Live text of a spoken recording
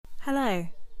Hello,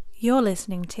 you're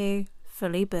listening to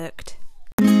Fully Booked.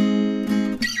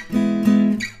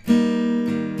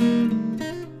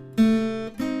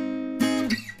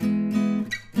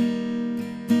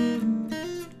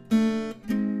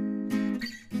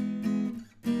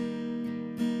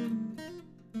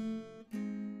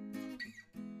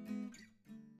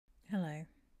 Hello,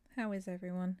 how is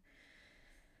everyone?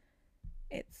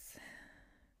 It's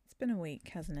been a week,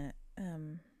 hasn't it?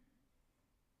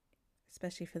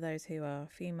 Especially for those who are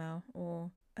female or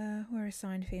who are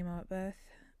assigned female at birth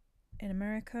in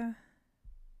America.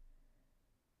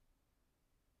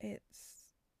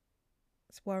 It's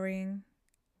worrying.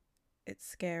 It's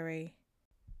scary.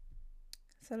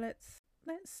 So let's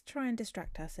try and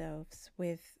distract ourselves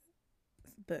with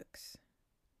books,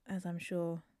 as I'm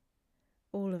sure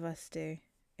all of us do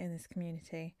in this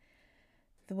community.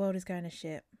 The world is going to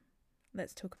shit.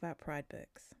 Let's talk about Pride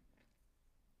books.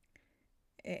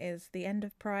 It is the end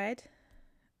of Pride.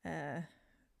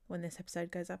 When this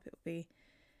episode goes up, it will be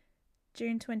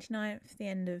June 29th, the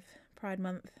end of Pride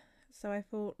month. So I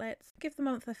thought, let's give the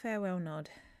month a farewell nod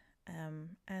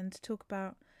and talk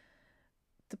about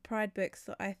the Pride books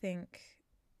that I think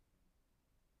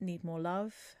need more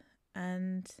love,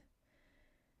 and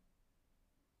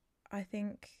I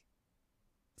think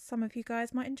some of you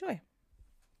guys might enjoy.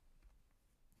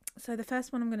 So the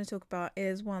first one I'm going to talk about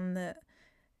is one that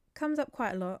comes up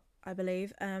quite a lot, I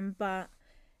believe, but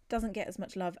doesn't get as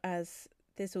much love as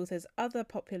this author's other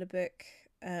popular book,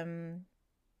 The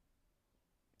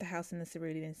House in the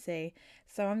Cerulean Sea.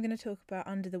 So I'm going to talk about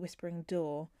Under the Whispering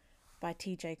Door by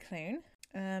TJ Klune.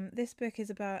 This book is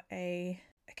about a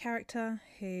character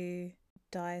who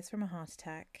dies from a heart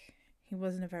attack. He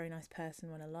wasn't a very nice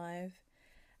person when alive,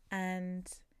 and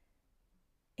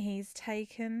he's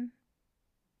taken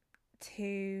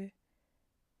to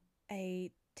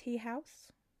a tea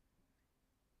house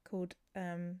called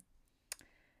Charon.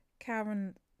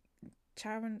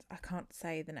 I can't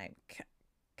say the name.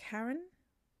 Charon.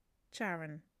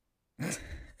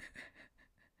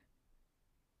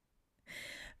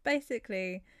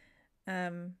 Basically,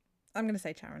 I'm going to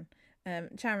say Charon.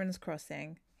 Charon's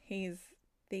Crossing. He's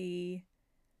the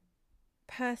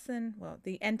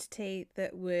the entity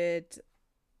that would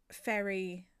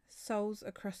ferry souls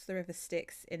across the river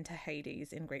Styx into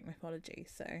Hades in Greek mythology.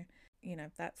 So,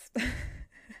 that's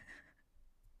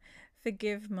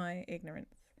forgive my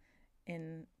ignorance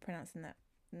in pronouncing that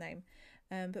name.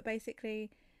 But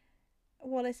basically,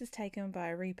 Wallace is taken by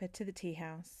a reaper to the tea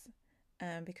house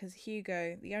because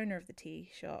Hugo, the owner of the tea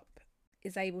shop,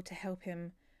 is able to help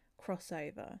him cross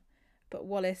over. But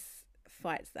Wallace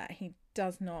fights that. He's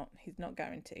not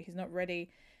going to. He's not ready.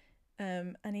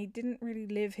 And he didn't really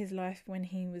live his life when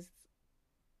he was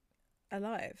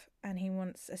alive, and he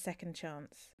wants a second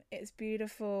chance. It's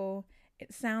beautiful.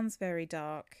 It sounds very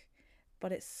dark,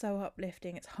 but it's so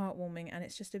uplifting. It's heartwarming, and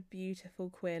it's just a beautiful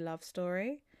queer love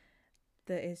story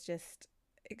that is just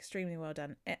extremely well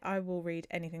done. I will read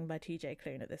anything by TJ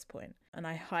Klune at this point, and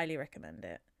I highly recommend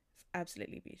it. It's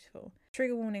absolutely beautiful.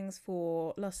 Trigger warnings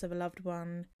for loss of a loved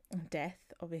one,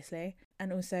 death, obviously,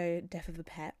 and also death of a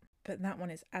pet. But that one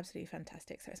is absolutely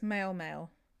fantastic. So it's male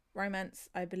romance,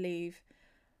 I believe.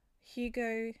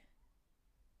 Hugo,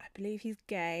 I believe he's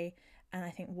gay, and I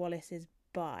think Wallace is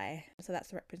bi. So that's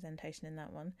the representation in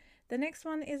that one. The next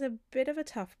one is a bit of a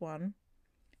tough one,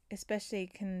 especially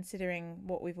considering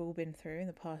what we've all been through in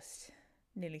the past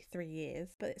nearly 3 years.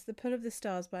 But it's The Pull of the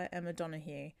Stars by Emma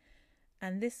Donoghue.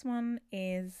 And this one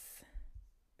is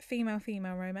female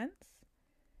romance.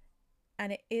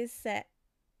 And it is set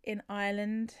in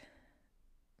Ireland,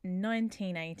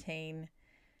 1918,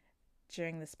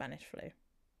 during the Spanish flu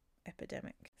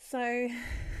epidemic. So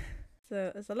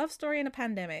it's a love story in a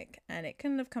pandemic, and it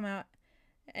couldn't have come out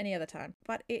any other time.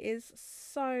 But it is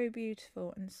so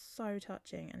beautiful and so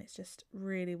touching, and it's just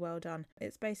really well done.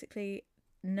 It's basically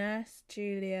Nurse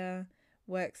Julia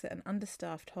works at an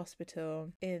understaffed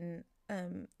hospital in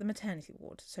the maternity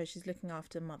ward, so she's looking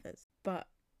after mothers. But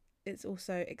it's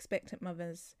also expectant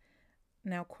mothers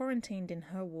now quarantined in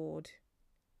her ward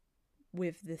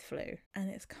with the flu, and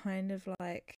it's kind of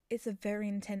like, it's a very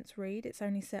intense read. It's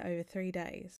only set over 3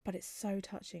 days, but it's so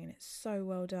touching and it's so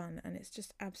well done, and it's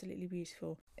just absolutely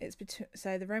beautiful.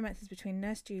 So the romance is between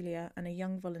Nurse Julia and a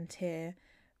young volunteer,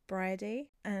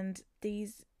 Bridie, and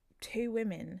these two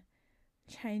women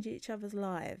change each other's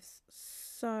lives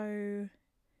so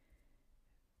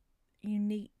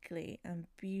uniquely and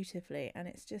beautifully, and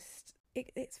it's just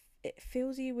it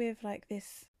fills you with like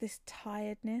this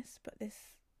tiredness, but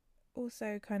this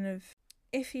also kind of,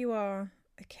 if you are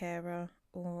a carer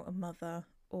or a mother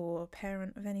or a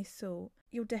parent of any sort,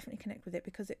 you'll definitely connect with it,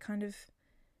 because it kind of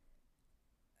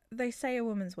they say a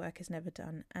woman's work is never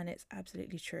done, and it's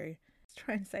absolutely true. Let's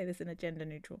try and say this in a gender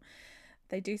neutral.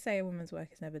 They do say a woman's work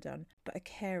is never done, but a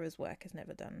carer's work is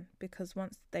never done, because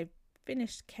once they've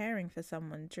finished caring for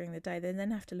someone during the day, they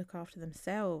then have to look after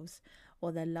themselves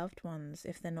or their loved ones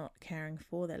if they're not caring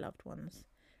for their loved ones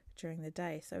during the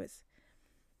day. So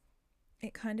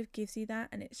it kind of gives you that,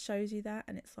 and it shows you that,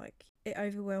 and it's like it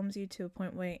overwhelms you to a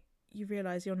point where you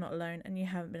realise you're not alone, and you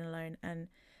haven't been alone, and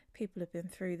people have been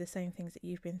through the same things that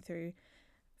you've been through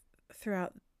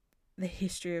throughout the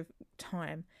history of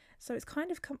time. So it's kind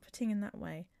of comforting in that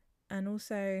way, and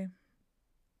also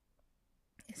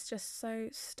it's just so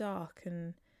stark,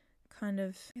 and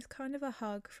it's kind of a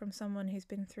hug from someone who's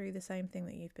been through the same thing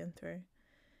that you've been through,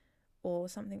 or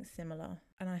something similar,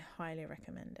 and I highly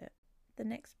recommend it. The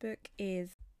next book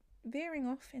is veering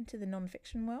off into the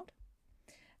non-fiction world,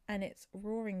 and it's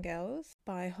Roaring Girls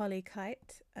by Holly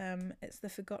Kite. It's the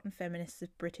forgotten feminists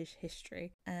of British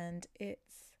history, and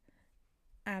it's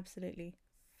absolutely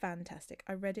fantastic.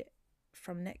 I read it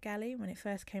from NetGalley when it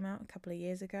first came out a couple of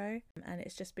years ago, and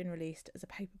it's just been released as a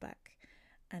paperback,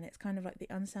 and it's kind of like the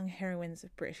unsung heroines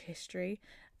of British history,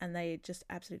 and they just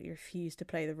absolutely refuse to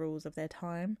play the rules of their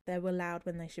time. They were loud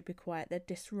when they should be quiet, they're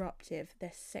disruptive,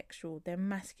 they're sexual, they're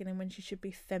masculine when she should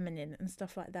be feminine, and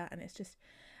stuff like that, and it's just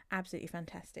absolutely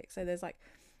fantastic. So there's like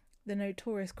the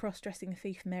notorious cross-dressing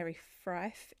thief Mary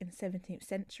Fife in 17th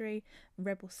century,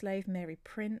 rebel slave Mary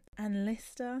Prince, and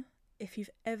Lister. If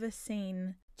you've ever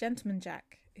seen Gentleman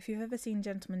Jack,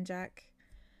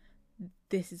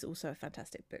 this is also a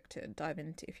fantastic book to dive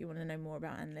into if you want to know more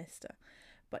about Anne Lister.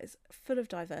 But it's full of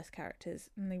diverse characters,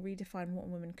 and they redefine what a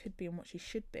woman could be and what she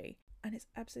should be, and it's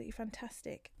absolutely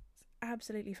fantastic. It's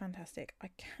absolutely fantastic. I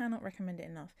cannot recommend it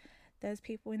enough. There's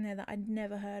people in there that I'd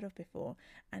never heard of before,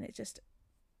 and it's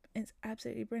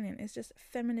absolutely brilliant. It's just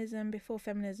feminism before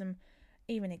feminism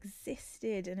even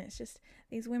existed, and it's just,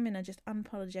 these women are just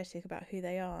unapologetic about who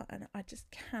they are, and I just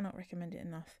cannot recommend it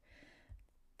enough.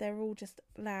 They're all just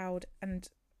loud and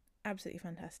absolutely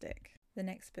fantastic. The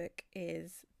next book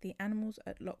is The Animals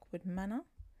at Lockwood Manor.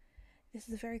 This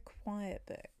is a very quiet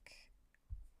book.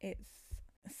 It's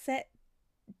set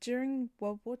during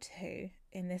World War II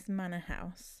in this manor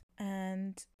house,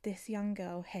 and this young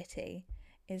girl, Hetty,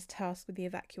 is tasked with the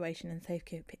evacuation and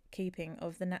safekeeping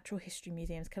of the Natural History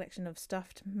Museum's collection of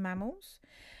stuffed mammals.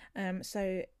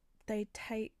 So they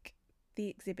take the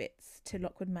exhibits to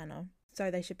Lockwood Manor,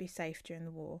 so they should be safe during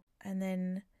the war. And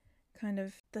then kind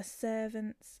of the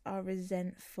servants are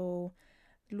resentful.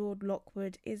 Lord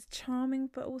Lockwood is charming,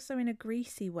 but also in a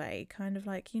greasy way, kind of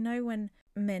like, you know, when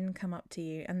men come up to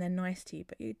you and they're nice to you,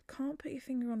 but you can't put your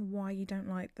finger on why you don't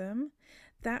like them.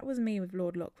 That was me with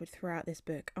Lord Lockwood throughout this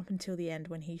book, up until the end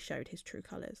when he showed his true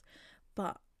colours.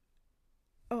 But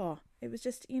it was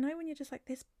just, you know, when you're just like,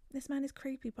 this man is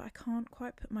creepy, but I can't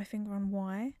quite put my finger on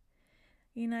why.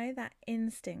 You know, that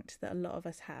instinct that a lot of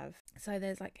us have. So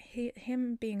there's like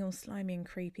him being all slimy and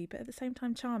creepy, but at the same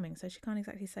time charming, so she can't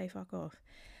exactly say fuck off.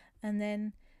 And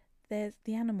then there's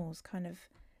the animals kind of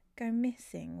go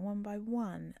missing one by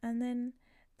one, and then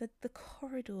the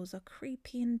corridors are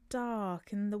creepy and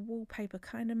dark, and the wallpaper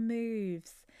kind of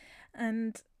moves,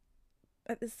 and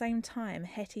at the same time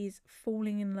Hetty's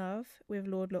falling in love with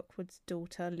Lord Lockwood's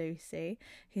daughter Lucy,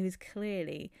 who is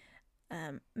clearly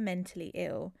mentally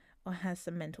ill or has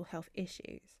some mental health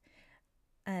issues,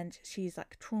 and she's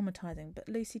like traumatizing, but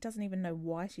Lucy doesn't even know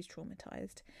why she's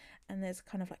traumatized. And there's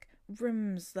kind of like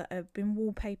rooms that have been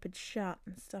wallpapered shut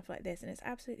and stuff like this, and it's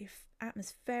absolutely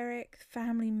atmospheric,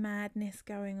 family madness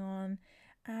going on,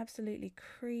 absolutely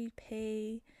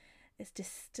creepy, it's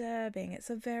disturbing, it's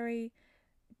a very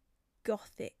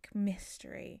gothic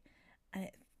mystery, and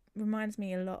it reminds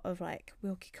me a lot of like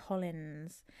Wilkie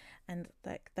Collins and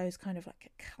like those kind of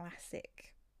like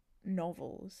classic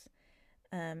novels,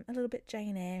 a little bit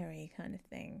Jane Eyre kind of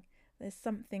thing. There's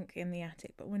something in the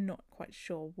attic, but we're not quite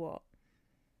sure what.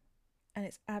 And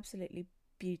it's absolutely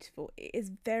beautiful. It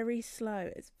is very slow.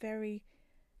 It's very,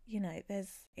 you know,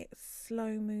 it's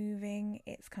slow moving.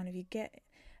 It's kind of,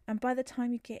 and by the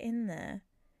time you get in there,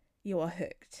 you are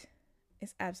hooked.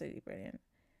 It's absolutely brilliant.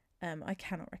 I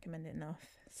cannot recommend it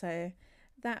enough. So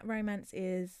that romance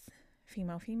is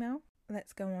female.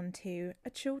 Let's go on to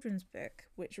a children's book,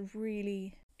 which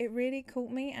really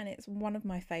caught me, and it's one of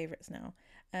my favourites now.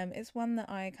 It's one that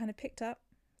I kind of picked up,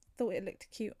 thought it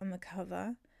looked cute on the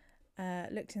cover,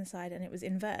 looked inside, and it was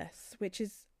in verse,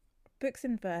 books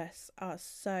in verse are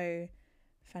so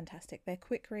fantastic. They're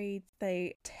quick reads.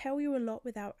 They tell you a lot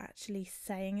without actually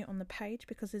saying it on the page,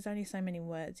 because there's only so many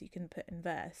words you can put in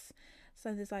verse.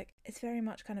 So it's very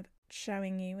much kind of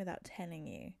showing you without telling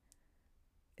you.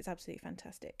 it's absolutely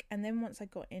fantastic. And then once I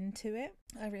got into it,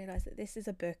 I realised that this is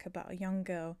a book about a young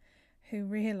girl who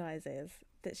realises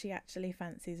that she actually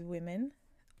fancies women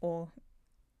or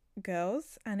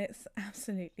girls, and it's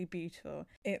absolutely beautiful.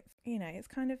 It's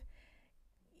kind of,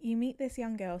 you meet this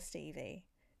young girl, Stevie.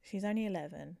 She's only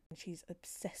 11. She's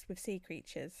obsessed with sea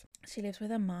creatures. She lives with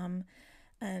her mum,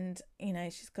 and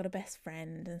she's got a best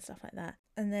friend and stuff like that.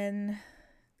 And then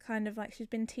kind of like she's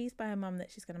been teased by her mum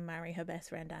that she's going to marry her best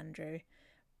friend Andrew,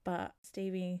 but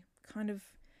Stevie kind of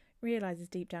realizes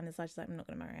deep down inside, she's like, I'm not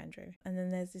going to marry Andrew. And then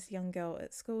there's this young girl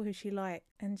at school who she likes,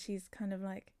 and she's kind of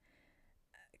like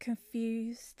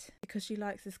confused because she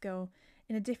likes this girl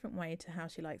in a different way to how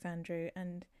she likes Andrew.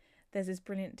 And there's this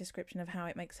brilliant description of how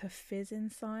it makes her fizz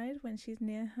inside when she's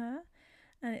near her,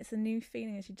 and it's a new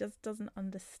feeling, and she just doesn't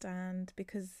understand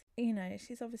because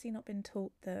she's obviously not been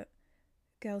taught that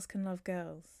girls can love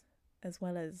girls as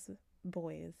well as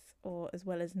boys, or as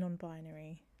well as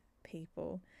non-binary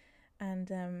people.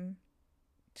 And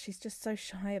she's just so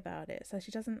shy about it, so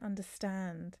she doesn't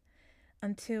understand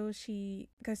until she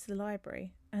goes to the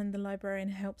library, and the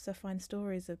librarian helps her find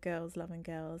stories of girls loving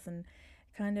girls, and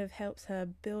kind of helps her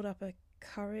build up a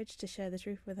courage to share the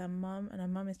truth with her mum. And her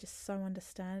mum is just so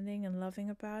understanding and loving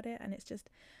about it, and it's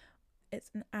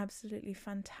an absolutely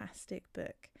fantastic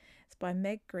book. It's by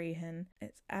Meg Grehan.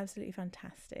 It's absolutely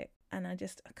fantastic, and I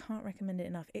can't recommend it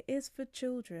enough. It is for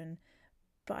children,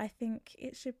 but I think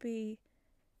it should be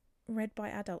read by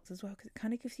adults as well, because it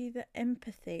kind of gives you the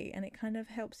empathy, and it kind of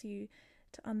helps you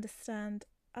to understand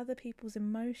other people's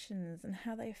emotions and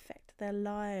how they affect their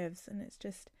lives, and it's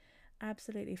just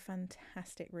absolutely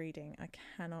fantastic reading. I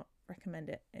cannot recommend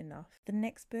it enough. The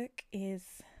next book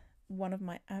is one of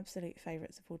my absolute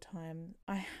favourites of all time.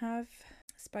 I have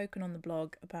spoken on the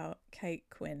blog about Kate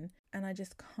Quinn, and I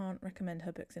just can't recommend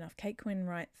her books enough. Kate Quinn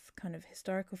writes kind of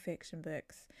historical fiction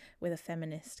books with a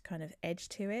feminist kind of edge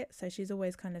to it, so she's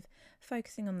always kind of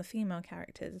focusing on the female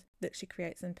characters that she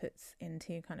creates and puts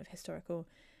into kind of historical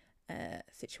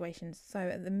situations. So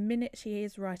at the minute she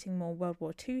is writing more World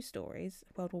War II stories,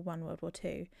 World War One, World War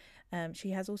Two. She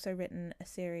has also written a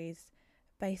series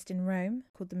based in Rome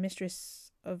called the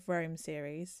Mistress of Rome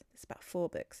series. There's about 4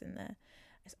 books in there.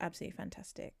 It's absolutely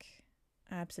fantastic,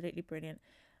 absolutely brilliant.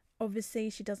 Obviously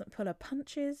she doesn't pull her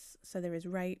punches, so there is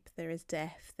rape, there is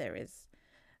death, there is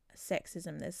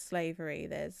sexism, there's slavery,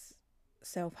 there's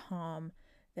self-harm,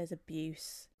 there's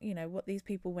abuse, what these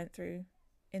people went through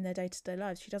in their day-to-day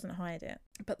lives. She doesn't hide it.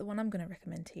 But the one I'm going to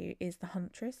recommend to you is The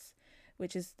Huntress,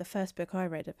 which is the first book I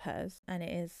read of hers, and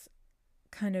it is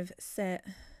kind of set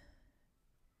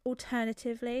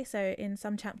alternatively. So in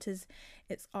some chapters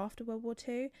it's after World War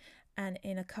II, and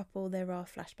in a couple there are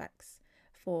flashbacks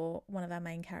for one of our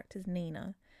main characters,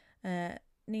 Nina.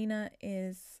 Nina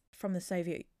is from the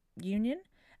Soviet Union,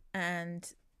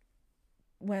 and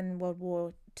when World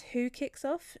War II kicks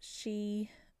off,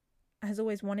 she has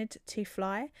always wanted to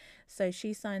fly, so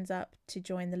she signs up to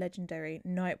join the legendary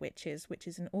Night Witches, which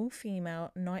is an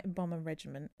all-female night bomber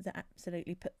regiment that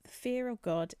absolutely put the fear of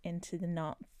God into the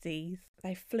Nazis.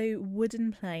 They flew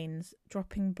wooden planes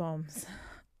dropping bombs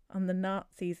on the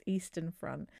Nazis' Eastern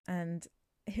Front, and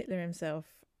Hitler himself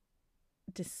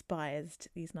despised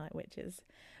these Night Witches,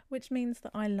 which means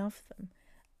that I love them.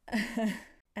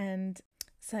 And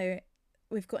so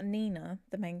we've got Nina,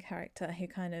 the main character, who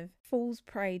kind of falls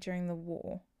prey during the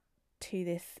war to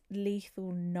this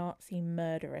lethal Nazi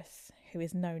murderess who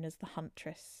is known as the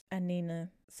Huntress, and Nina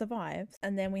survives.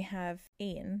 And then we have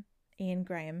Ian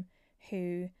Graham,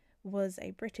 who was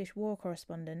a British war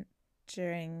correspondent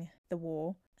during the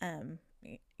war.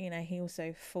 He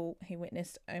also fought, he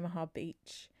witnessed Omaha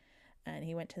Beach, and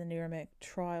he went to the Nuremberg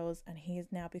trials, and he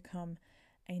has now become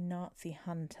a Nazi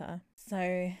hunter.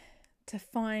 So to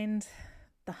find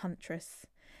the Huntress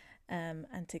and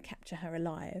to capture her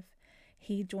alive,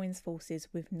 he joins forces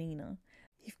with Nina.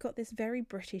 You've got this very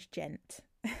British gent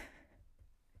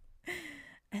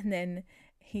and then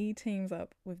he teams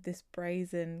up with this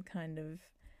brazen kind of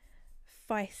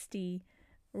feisty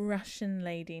Russian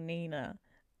lady, Nina,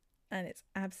 and it's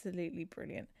absolutely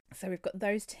brilliant. So we've got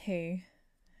those two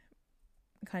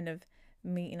kind of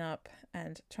meeting up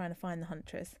and trying to find the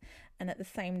Huntress, and at the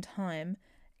same time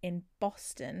in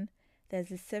Boston there's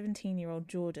this 17-year-old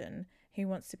Jordan who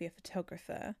wants to be a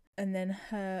photographer, and then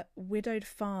her widowed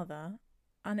father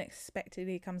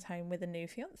unexpectedly comes home with a new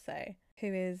fiancé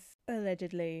who is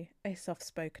allegedly a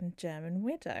soft-spoken German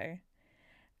widow.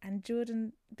 And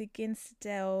Jordan begins to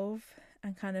delve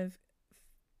and kind of,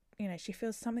 she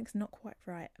feels something's not quite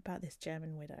right about this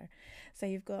German widow. So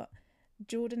you've got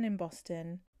Jordan in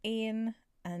Boston, Ian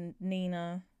and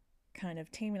Nina kind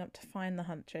of teaming up to find the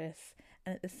Huntress,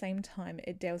 and at the same time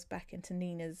it delves back into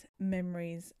Nina's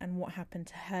memories and what happened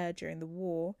to her during the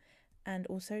war, and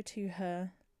also to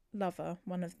her lover,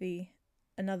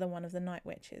 another one of the Night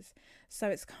Witches. So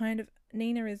it's kind of,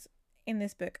 Nina is in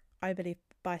this book, I believe,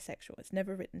 bisexual. It's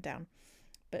never written down,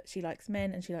 but she likes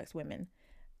men and she likes women.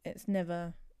 It's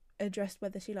never addressed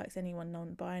whether she likes anyone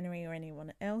non-binary or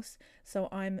anyone else, so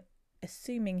I'm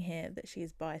assuming here that she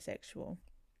is bisexual.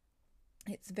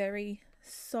 It's very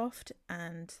soft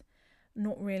and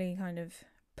not really kind of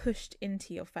pushed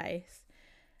into your face,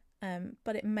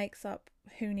 but it makes up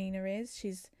who Nina is.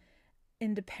 She's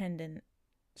independent.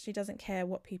 She doesn't care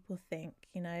what people think,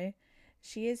 you know.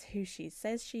 She is who she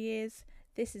says she is.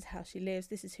 This is how she lives.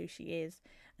 This is who she is.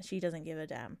 And she doesn't give a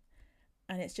damn.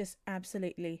 And it's just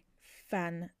absolutely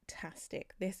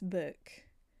fantastic. This book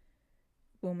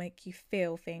will make you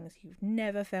feel things you've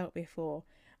never felt before.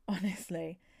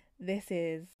 Honestly, this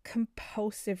is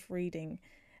compulsive reading.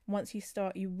 Once you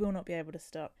start, you will not be able to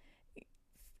stop.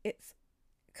 It's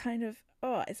kind of,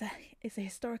 it's a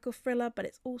historical thriller, but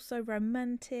it's also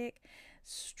romantic,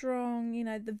 strong. You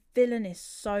know, the villain is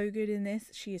so good in this.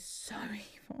 She is so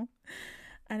evil,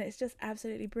 and it's just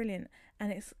absolutely brilliant,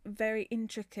 and it's very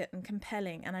intricate and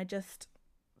compelling, and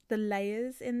the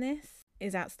layers in this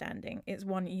is outstanding. It's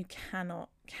one you cannot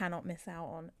miss out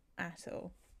on at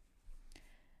all.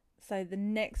 So the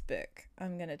next book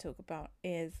I'm going to talk about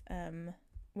is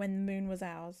When the Moon Was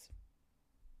Ours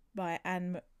by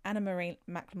Anna Marie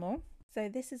McLemore. So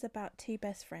this is about two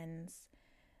best friends,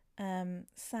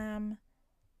 Sam,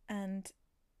 and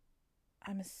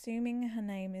I'm assuming her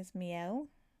name is Miel,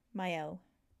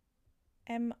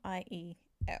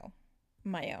 M-I-E-L,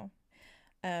 Miel.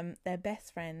 They're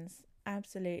best friends,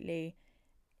 absolutely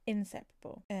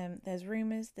inseparable. There's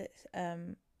rumours that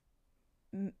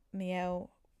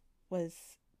Miel was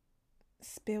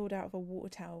spilled out of a water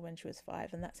tower when she was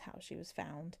 5, and that's how she was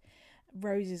found.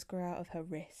 Roses grow out of her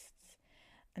wrists,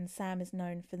 and Sam is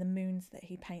known for the moons that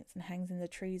he paints and hangs in the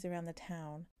trees around the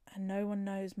town, and no one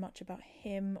knows much about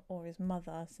him or his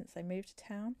mother since they moved to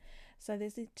town. So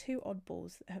there's these two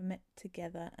oddballs that have met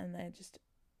together, and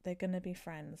they're going to be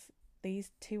friends.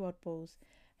 These two oddballs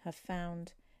have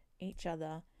found each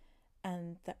other,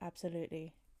 and they're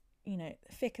absolutely,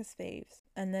 thick as thieves.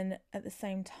 And then at the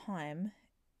same time,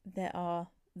 there are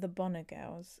the Bonner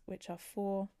girls, which are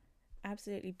 4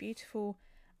 absolutely beautiful,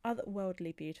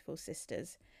 otherworldly beautiful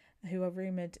sisters who are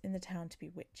rumoured in the town to be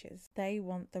witches. They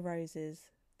want the roses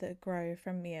that grow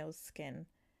from Miel's skin,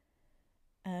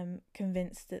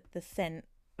 convinced that the scent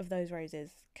of those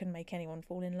roses can make anyone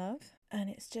fall in love. And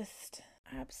it's just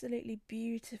absolutely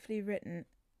beautifully written.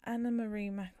 Anna Marie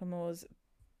McLemore's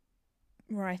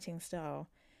writing style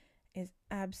is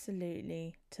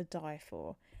absolutely to die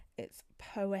for. It's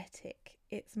poetic,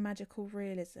 it's magical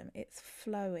realism, it's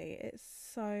flowy, it's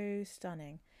so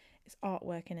stunning. It's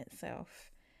artwork in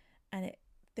itself. And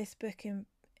this book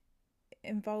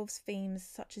involves themes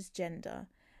such as gender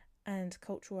and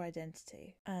cultural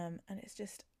identity, and it's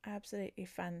just absolutely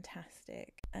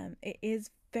fantastic. It is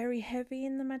very heavy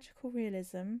in the magical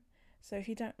realism, so if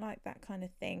you don't like that kind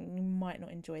of thing, you might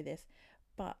not enjoy this,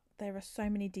 but there are so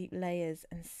many deep layers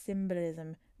and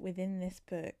symbolism within this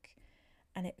book,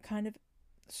 and it kind of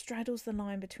straddles the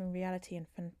line between reality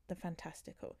and the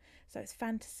fantastical. So it's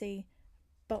fantasy,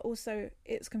 but also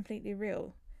it's completely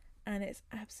real, and it's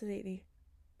absolutely,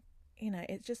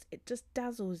 it just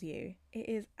dazzles you. It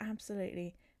is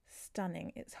absolutely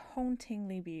stunning. It's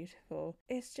hauntingly beautiful.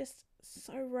 It's just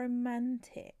so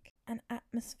romantic and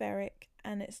atmospheric,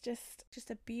 and it's just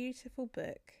a beautiful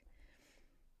book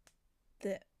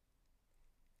that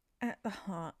at the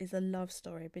heart is a love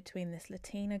story between this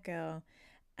Latina girl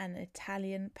and an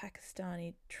Italian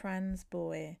Pakistani trans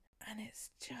boy, and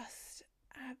it's just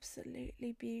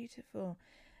absolutely beautiful.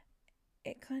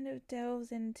 It kind of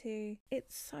delves into,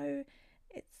 it's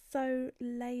so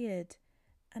layered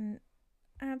and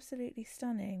absolutely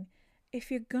stunning.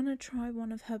 If you're gonna try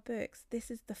one of her books, this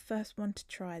is the first one to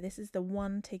try. This is the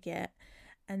one to get,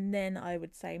 and then I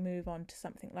would say move on to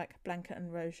something like Blanca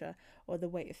and Roja or The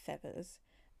Weight of Feathers.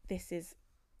 This is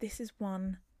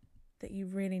one that you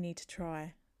really need to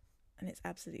try, and it's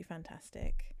absolutely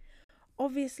fantastic.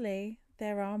 Obviously,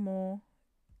 there are more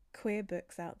queer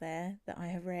books out there that I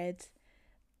have read,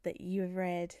 that you have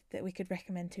read, that we could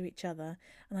recommend to each other,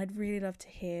 and I'd really love to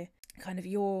hear kind of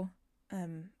your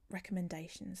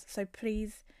recommendations. So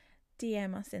please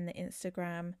DM us in the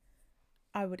Instagram.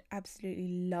 I would absolutely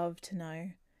love to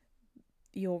know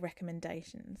your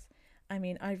recommendations. I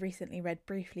mean, I've recently read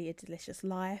briefly A Delicious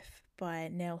Life by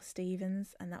Nell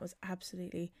Stevens, and that was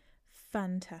absolutely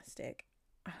fantastic.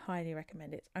 I highly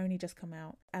recommend it. It's only just come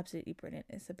out. Absolutely brilliant.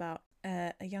 It's about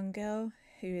a young girl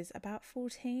who is about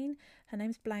 14. Her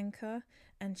name's Blanca,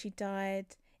 and she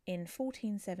died in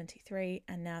 1473,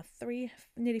 and now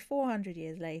nearly 400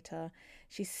 years later,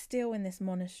 she's still in this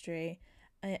monastery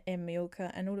in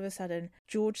Mallorca, and all of a sudden,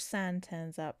 George Sand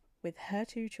turns up with her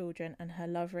 2 children and her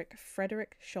lover,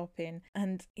 Frederick Chopin,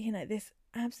 and, you know, this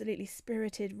absolutely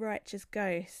spirited, righteous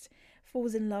ghost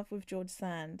falls in love with George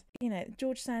Sand. You know,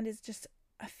 George Sand is just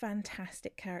a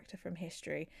fantastic character from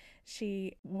history.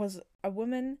 She was a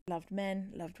woman, loved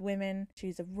men, loved women.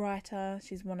 She's a writer.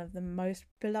 She's one of the most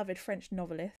beloved French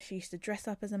novelists. She used to dress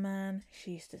up as a man.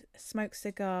 She used to smoke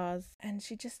cigars, and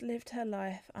she just lived her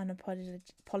life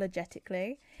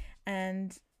unapologetically,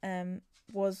 and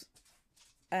was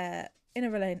in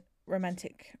a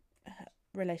romantic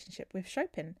relationship with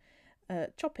Chopin,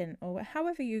 or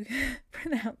however you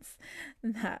pronounce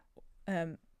that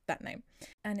that name.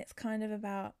 And it's kind of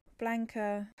about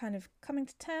Blanca kind of coming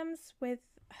to terms with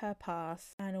her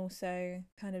past, and also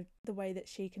kind of the way that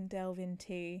she can delve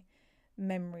into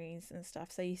memories and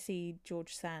stuff. So you see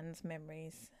George Sand's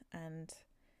memories and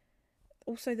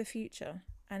also the future,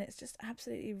 and it's just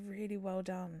absolutely really well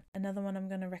done. Another one I'm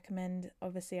going to recommend,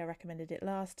 obviously I recommended it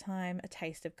last time, A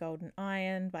Taste of Golden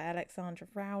Iron by Alexandra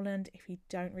Rowland. If you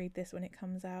don't read this when it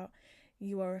comes out,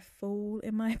 you are a fool,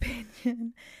 in my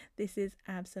opinion. This is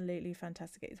absolutely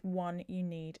fantastic. It's one you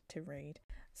need to read.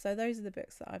 So those are the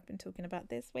books that I've been talking about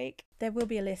this week. There will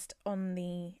be a list on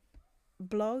the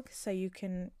blog so you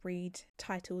can read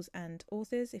titles and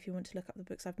authors if you want to look up the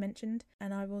books I've mentioned.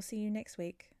 And I will see you next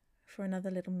week for another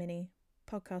little mini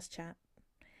podcast chat.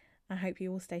 I hope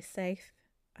you all stay safe.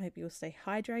 I hope you all stay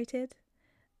hydrated.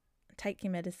 Take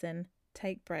your medicine,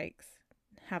 take breaks,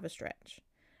 have a stretch.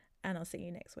 And I'll see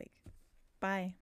you next week. Bye.